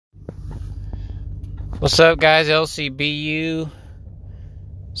What's up, guys? LCBU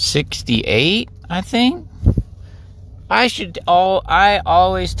 68, I think. I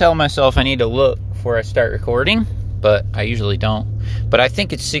always tell myself I need to look before I start recording, but I usually don't. But I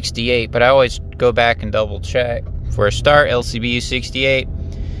think it's 68, but I always go back and double check before I start. LCBU 68.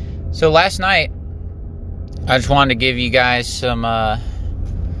 So last night, I just wanted to give you guys some,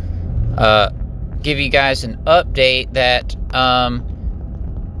 give you guys an update that,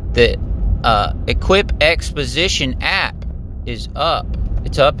 the Equip Exposition app is up.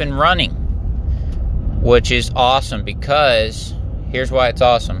 It's up and running, which is awesome because here's why it's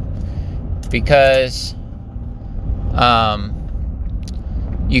awesome. Because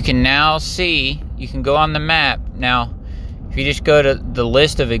you can now see, you can go on the map. Now, if you just go to the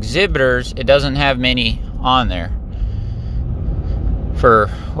list of exhibitors, it doesn't have many on there for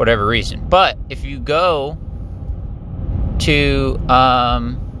whatever reason. But if you go to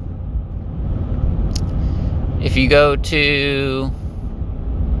if you go to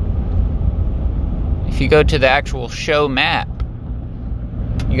the actual show map,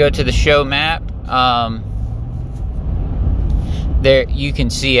 you go to the show map, there you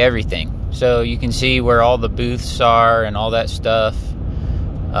can see everything. So you can see where all the booths are and all that stuff,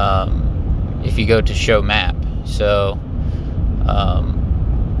 if you go to show map. So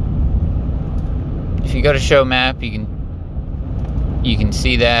if you go to show map, you can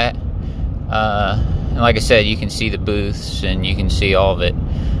see that, and like I said, you can see the booths and you can see all of it.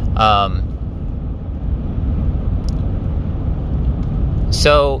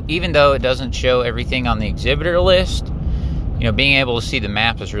 So even though it doesn't show everything on the exhibitor list, you know, being able to see the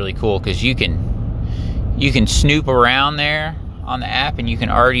map is really cool because you can snoop around there on the app and you can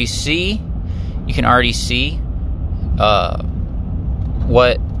already see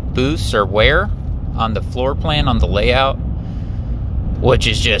what booths are where on the floor plan, on the layout, which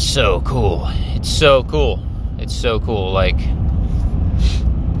is just so cool. It's so cool. It's so cool. Like,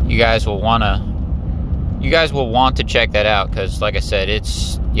 you guys will want to check that out because, like I said,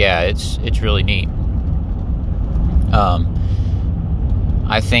 it's really neat.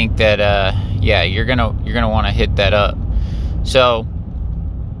 I think that you're gonna want to hit that up. So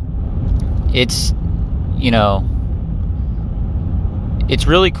it's, you know, it's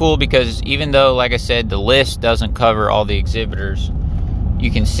really cool because even though, like I said, the list doesn't cover all the exhibitors, you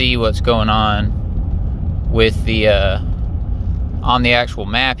can see what's going on with the on the actual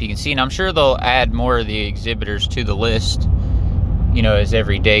map. You can see, and I'm sure they'll add more of the exhibitors to the list, you know, as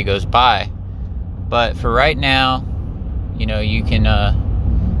every day goes by. But for right now, you know, you can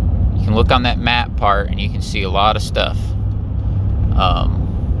look on that map part and you can see a lot of stuff.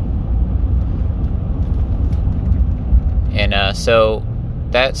 So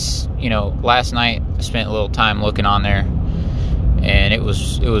that's, you know, last night I spent a little time looking on there, and it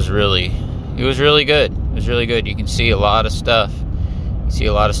was really good. It was really good. You can see a lot of stuff. You see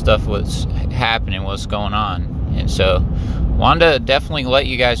a lot of stuff what's happening, what's going on. And so wanted to definitely let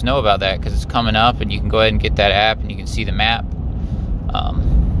you guys know about that because it's coming up, and you can go ahead and get that app and you can see the map.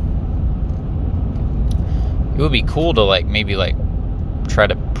 It would be cool to maybe try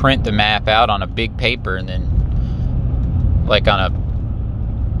to print the map out on a big paper and then on a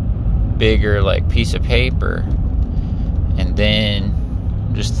bigger piece of paper, and then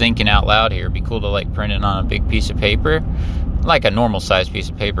just thinking out loud here, it'd be cool to print it on a big piece of paper, like a normal size piece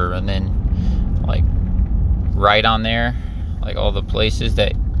of paper, and then write on there all the places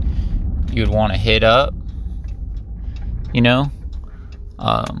that you'd want to hit up, you know.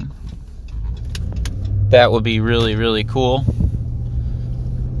 That would be really, really cool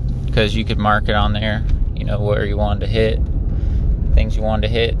because you could mark it on there, you know, where you wanted to hit, things you wanted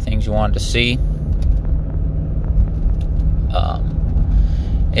to hit, things you wanted to see.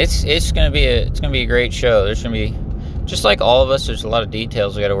 It's gonna be a great show. There's gonna be, just like all of us, there's a lot of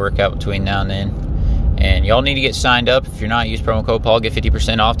details we got to work out between now and then. And y'all need to get signed up. If you're not, use promo code Paul, get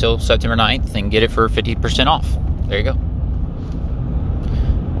 50% off till September 9th, and get it for 50% off. There you go.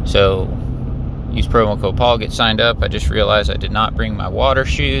 So use promo code Paul, get signed up. I just realized I did not bring my water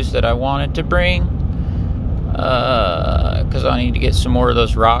shoes that I wanted to bring, because I need to get some more of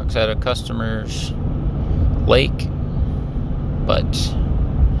those rocks at a customer's lake. But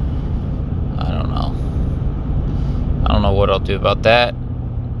I don't know what I'll do about that.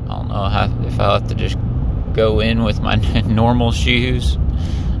 I don't know if I'll have to just go in with my normal shoes.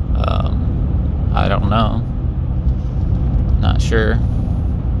 I don't know. Not sure.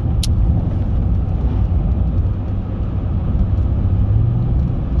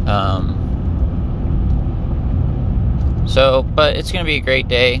 But it's going to be a great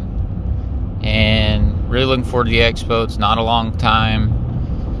day, and really looking forward to the expo. It's not a long time.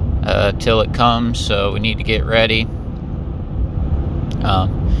 till it comes, so we need to get ready.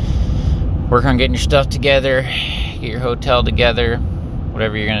 Work on getting your stuff together, get your hotel together,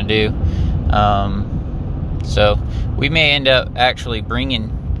 whatever you're going to do. So we may end up actually bringing,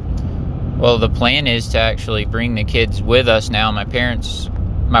 well, the plan is to actually bring the kids with us now. My parents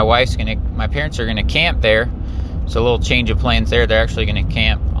are going to camp there. So a little change of plans there. They're actually going to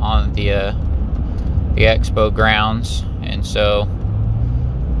camp on the expo grounds. And so,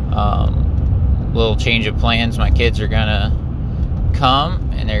 little change of plans. My kids are going to come,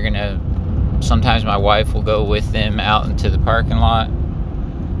 and they're going to, sometimes my wife will go with them out into the parking lot.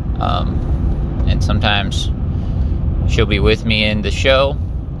 And sometimes she'll be with me in the show,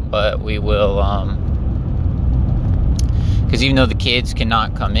 but we will, because even though the kids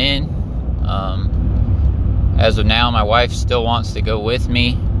cannot come in, as of now, my wife still wants to go with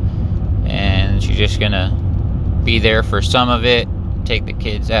me, and she's just gonna be there for some of it, take the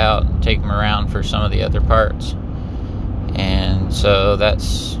kids out, take them around for some of the other parts. And so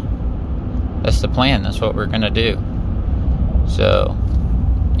that's the plan. That's what we're gonna do. So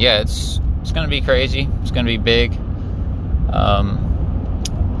yeah, it's gonna be crazy. It's gonna be big.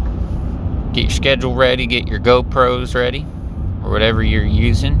 Get your schedule ready, get your GoPros ready, or whatever you're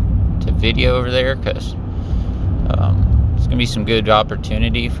using to video over there, because it's gonna be some good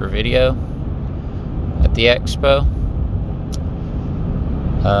opportunity for video at the expo.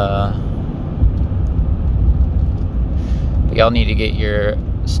 But y'all need to get your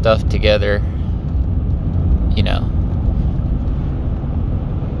stuff together, you know,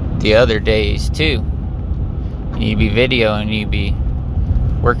 the other days too. You need to be videoing, you need to be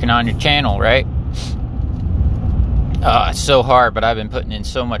working on your channel, right? It's so hard, but I've been putting in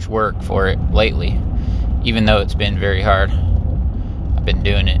so much work for it lately, even though it's been very hard. I've been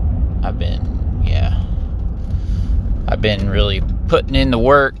doing it. I've been really putting in the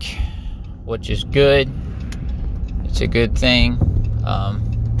work, which is good. It's a good thing.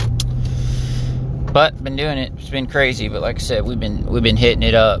 But been doing it. It's been crazy, but like I said, we've been hitting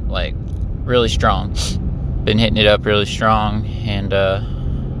it up like really strong. Been hitting it up really strong, and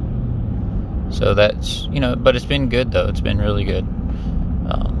so that's, you know, but it's been good though. It's been really good.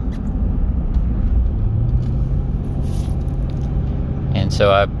 And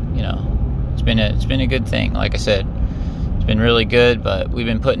so it's been a good thing. Like I said, it's been really good, but we've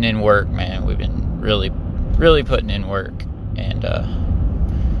been putting in work, man. We've been really putting in work, and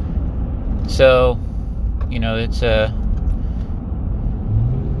so, you know, it's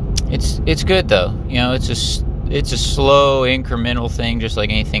good though. You know, it's a slow incremental thing, just like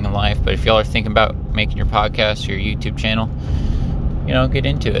anything in life. But if y'all are thinking about making your podcast or your YouTube channel, you know, get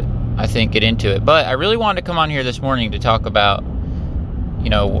into it. I think get into it. But I really wanted to come on here this morning to talk about, you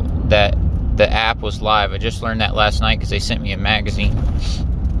know, that the app was live. I just learned that last night because they sent me a magazine,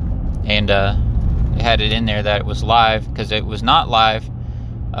 and it had it in there that it was live, because it was not live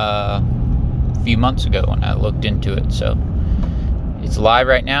a few months ago when I looked into it. So it's live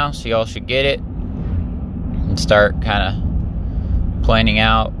right now, so y'all should get it and start kind of planning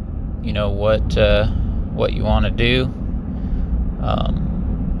out, you know, what you want to do.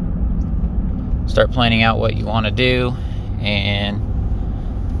 Start planning out what you want to do, and,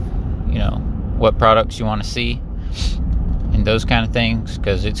 you know, what products you want to see, and those kind of things,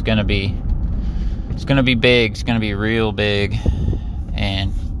 because it's gonna be big. It's gonna be real big.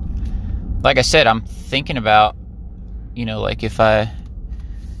 And like I said, I'm thinking about, you know, like if I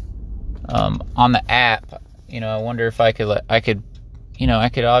on the app, you know, I wonder if I could probably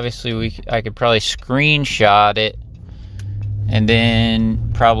screenshot it, and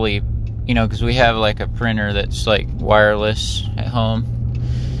then probably, you know, because we have like a printer that's like wireless at home,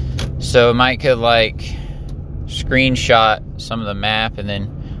 so I could like screenshot some of the map, and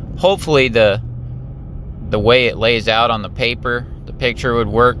then hopefully the way it lays out on the paper, the picture would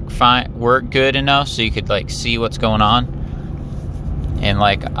work good enough so you could like see what's going on, and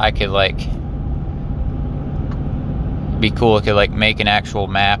like I could like be cool. It could like make an actual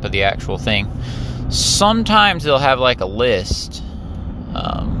map of the actual thing. Sometimes they'll have like a list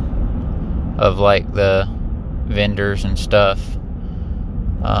of like the vendors and stuff,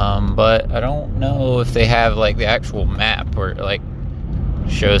 but I don't know if they have like the actual map where it like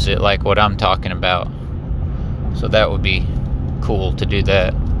shows it like what I'm talking about. So that would be cool to do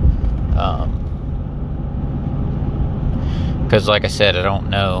that, because like I said, I don't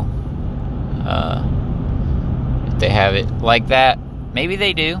know if they have it like that. Maybe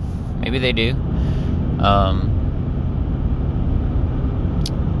they do.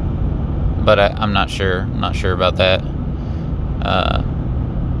 But I'm not sure. I'm not sure about that.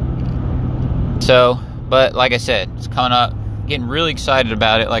 So, but like I said, it's coming up, getting really excited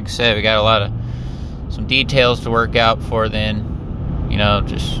about it. Like I said, we got some details to work out before then. You know,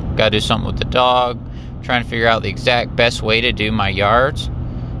 just got to do something with the dog. Trying to figure out the exact best way to do my yards.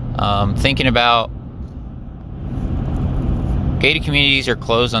 Thinking about gated communities are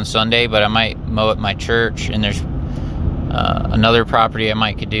closed on Sunday, but I might mow at my church, and there's another property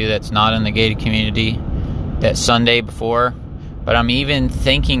I could do that's not in the gated community that Sunday before. But I'm even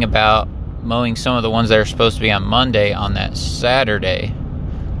thinking about mowing some of the ones that are supposed to be on Monday on that Saturday,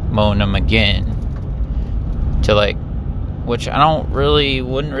 mowing them again to like, which I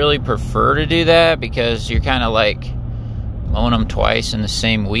wouldn't really prefer to do that, because you're kind of like mowing them twice in the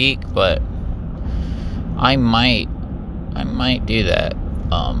same week. But I might do that,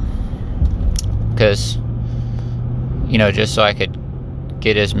 because, you know, just so I could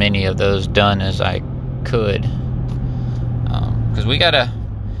get as many of those done as I could, because we gotta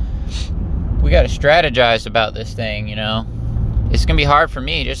strategize about this thing. You know, it's gonna be hard for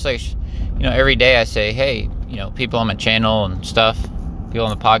me, just like, you know, every day I say, hey, you know, people on my channel and stuff, people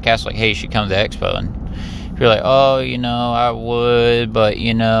on the podcast, like, hey, you should come to the expo. And if you're like, oh, you know, I would, but,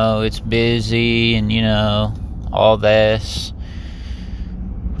 you know, it's busy, and, you know, all this.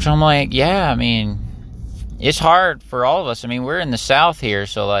 Which I'm like, yeah, I mean, it's hard for all of us. I mean, we're in the South here,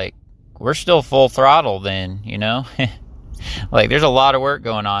 so, like, we're still full throttle then, you know? Like, there's a lot of work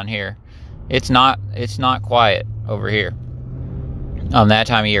going on here. It's not quiet over here on that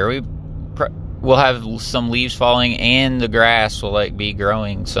time of year. We'll have some leaves falling, and the grass will like be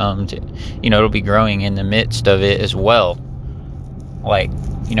growing some, you know, it'll be growing in the midst of it as well. Like,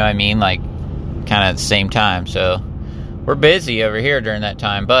 you know what I mean? Like, kind of at the same time. So we're busy over here during that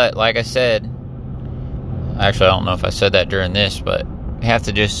time. But like I said, actually, I don't know if I said that during this, but we have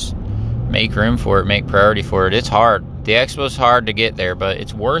to just make room for it, make priority for it. It's hard. The expo's hard to get there, but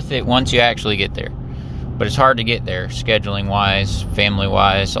it's worth it once you actually get there. But it's hard to get there, scheduling-wise,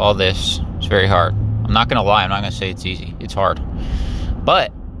 family-wise, all this. It's very hard. I'm not going to lie. I'm not going to say it's easy. It's hard.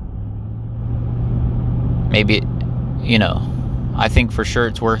 But maybe, you know, I think for sure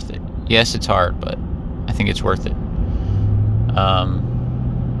it's worth it. Yes, it's hard, but I think it's worth it.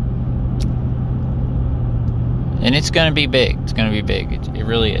 And it's going to be big. It's going to be big. It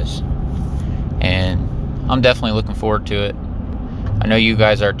really is. And I'm definitely looking forward to it. I know you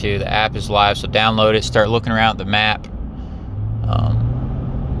guys are too. The app is live, so download it. Start looking around at the map.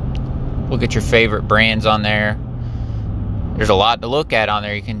 Look at your favorite brands on there. There's a lot to look at on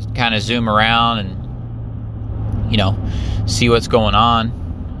there. You can kind of zoom around and, you know, see what's going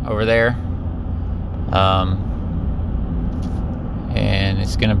on over there. And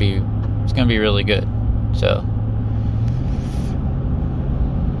it's gonna be really good. So,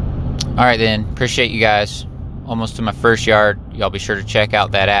 all right then. Appreciate you guys. Almost to my first yard. Y'all be sure to check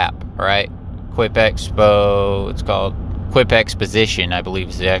out that app. All right, Quip Expo. It's called Quip Exposition, I believe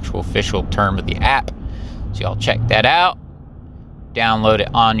is the actual official term of the app. So y'all check that out. Download it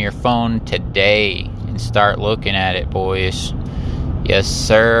on your phone today and start looking at it, boys. Yes,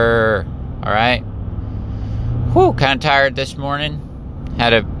 sir. All right. Whew, kind of tired this morning.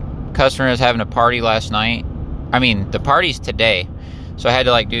 Had a customer that was having a party last night. I mean, the party's today. So I had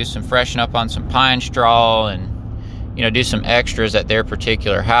to like do some freshen up on some pine straw and, you know, do some extras at their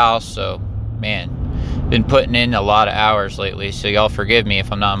particular house. So, man, been putting in a lot of hours lately. So y'all forgive me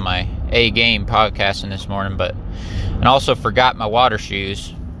if I'm not on my A game podcasting this morning. And also forgot my water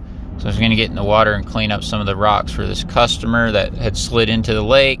shoes. So I was going to get in the water and clean up some of the rocks for this customer that had slid into the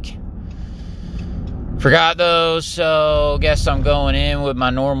lake. Forgot those, so guess I'm going in with my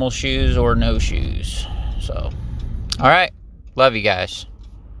normal shoes or no shoes. So, all right. Love you guys.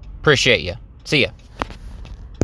 Appreciate you. See ya.